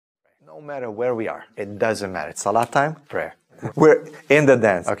No matter where we are, it doesn't matter. It's salat time, prayer. We're in the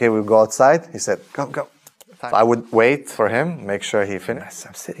dance. Okay, we go outside. He said, go, go. So I would wait for him, make sure he finished.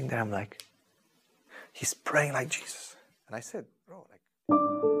 I'm sitting there, I'm like, he's praying like Jesus. And I said, bro, like...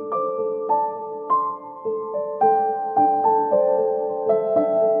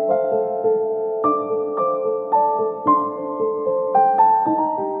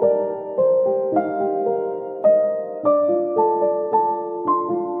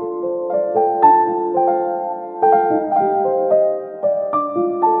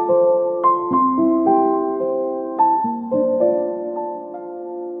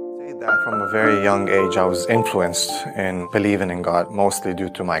 From a very young age, I was influenced in believing in God, mostly due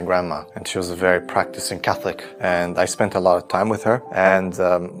to my grandma. And she was a very practicing Catholic. And I spent a lot of time with her. And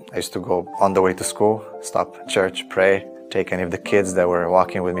I used to go on the way to school, stop at church, pray, take any of the kids that were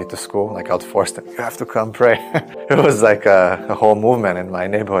walking with me to school. Like, I'd force them, you have to come pray. It was like a whole movement in my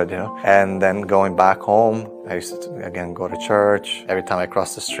neighborhood, you know. And then going back home, I used to, again, go to church. Every time I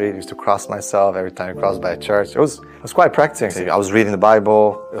crossed the street, I used to cross myself. Every time I crossed by a church, it was quite practicing. I was reading the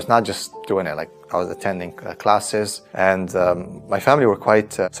Bible. It was not just doing it, like I was attending classes. And my family were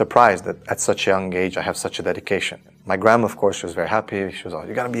quite surprised that at such a young age, I have such a dedication. My grandma, of course, she was very happy. She was always,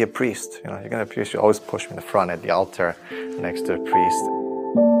 you're going to be a priest. You know, you're going to be a priest. She always pushed me in the front at the altar next to the priest.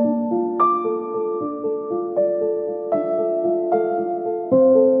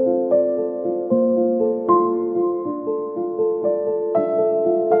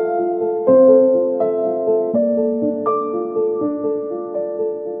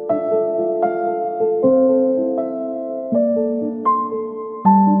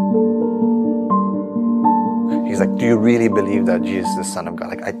 He's like, do you really believe that Jesus is the Son of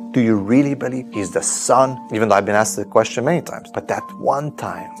God? Like, do you really believe He's the Son? Even though I've been asked the question many times. But that one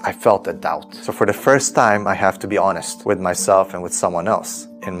time, I felt a doubt. So for the first time, I have to be honest with myself and with someone else.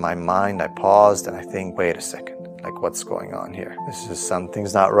 In my mind, I paused and I think, wait a second. Like, what's going on here?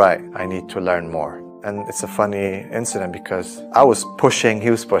 Something's not right. I need to learn more. And it's a funny incident because I was pushing,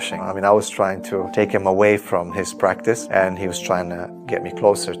 he was pushing. I mean, I was trying to take him away from his practice and he was trying to get me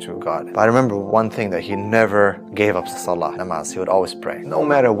closer to God. But I remember one thing, that he never gave up salah, namaz. He would always pray. No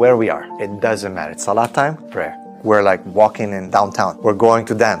matter where we are, it doesn't matter. It's salat time, prayer. We're like walking in downtown. We're going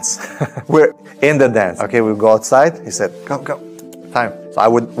to dance. We're in the dance. Okay, we go outside. He said, go, go. Time. So I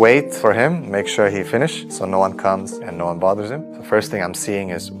would wait for him, make sure he finished so no one comes and no one bothers him. The first thing I'm seeing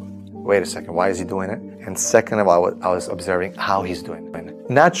is, wait a second, why is he doing it? And second of all, I was observing how he's doing it.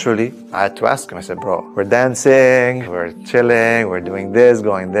 Naturally, I had to ask him. I said, bro, we're dancing, we're chilling, we're doing this,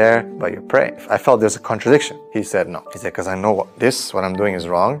 going there, but you're praying. I felt there's a contradiction. He said, no. He said, because I know what I'm doing is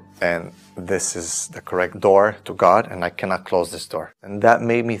wrong, and this is the correct door to God, and I cannot close this door. And that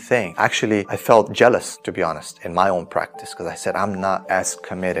made me think. Actually, I felt jealous, to be honest, in my own practice, because I said, I'm not as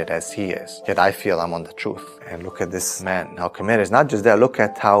committed as he is, yet I feel I'm on the truth. And look at this man, how committed. It's not just that, look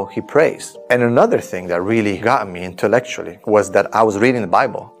at how he prays. And another thing that really got me intellectually was that I was reading the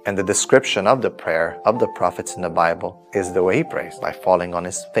Bible, and the description of the prayer of the prophets in the Bible is the way he prays, by falling on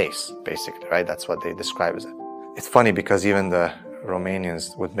his face, basically, right? That's what they describe as it. It's funny because even the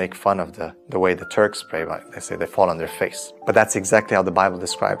Romanians would make fun of the way the Turks pray. They say they fall on their face. But that's exactly how the Bible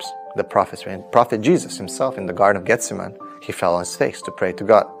describes the prophets. Prophet Jesus himself in the Garden of Gethsemane, he fell on his face to pray to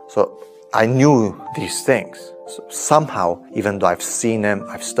God. So I knew these things. So somehow, even though I've seen him,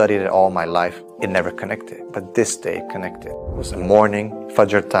 I've studied it all my life, it never connected. But this day it connected. It was a morning,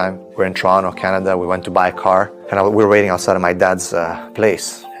 Fajr time. We're in Toronto, Canada. We went to buy a car. And we were waiting outside of my dad's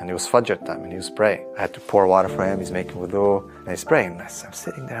place. And it was Fajr time, and he was praying. I had to pour water for him. He's making wudu, and he's praying. And I'm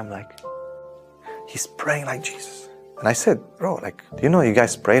sitting there, I'm like, he's praying like Jesus. And I said, bro, like, do you know you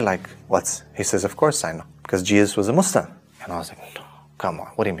guys pray like what's? He says, of course I know, because Jesus was a Muslim. And I was like, no, come on,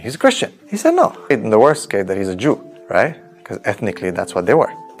 what do you mean? He's a Christian. He said, no. In the worst case, that he's a Jew, right? Because ethnically, that's what they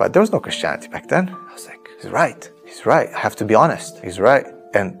were. But there was no Christianity back then. I was like, he's right. He's right. I have to be honest. He's right.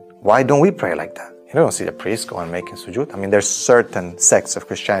 And why don't we pray like that? You don't see the priest go and making sujood. I mean, there's certain sects of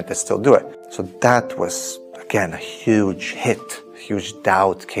Christianity that still do it. So that was, again, a huge hit. A huge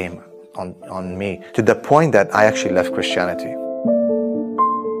doubt came on me, to the point that I actually left Christianity.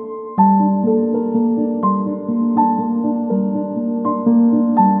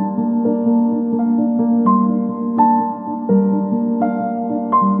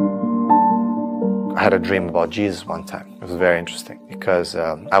 I had a dream about Jesus one time. It was very interesting because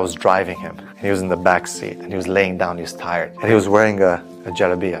I was driving him and he was in the back seat and he was laying down, he was tired. And he was wearing a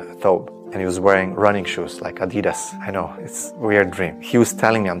jalabiya, a thobe. and he was wearing running shoes like Adidas. I know, it's a weird dream. He was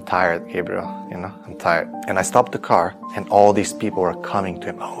telling me, I'm tired, Gabriel, you know, I'm tired. And I stopped the car and all these people were coming to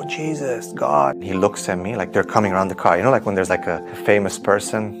him. Oh, Jesus, God. And he looks at me like they're coming around the car. You know, like when there's like a famous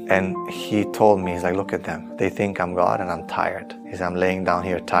person, and he told me, he's like, look at them. They think I'm God and I'm tired. He said, I'm laying down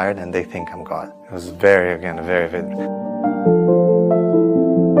here tired and they think I'm God. It was very vivid.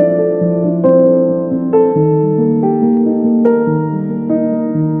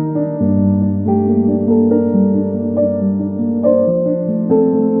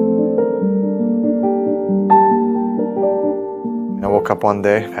 I woke up one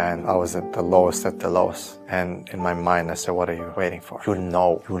day and I was at the lowest. And in my mind, I said, what are you waiting for? You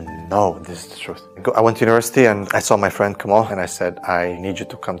know this is the truth. I went to university and I saw my friend Kamal and I said, I need you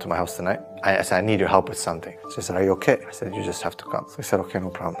to come to my house tonight. I said, I need your help with something. She said, are you okay? I said, you just have to come. So he said, okay, no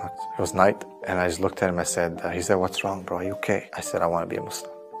problem. It was night and I just looked at him. I said, he said, what's wrong, bro? Are you okay? I said, I want to be a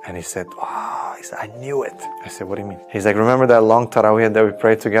Muslim. And he said, wow, he said, I knew it. I said, what do you mean? He's like, remember that long tarawih that we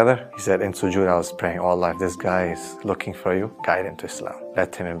prayed together? He said, in sujood, I was praying all life. This guy is looking for you. Guide him to Islam.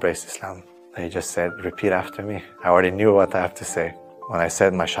 Let him embrace Islam. And he just said, repeat after me. I already knew what I have to say. When I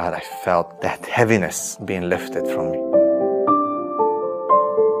said my Syahadat, I felt that heaviness being lifted from me.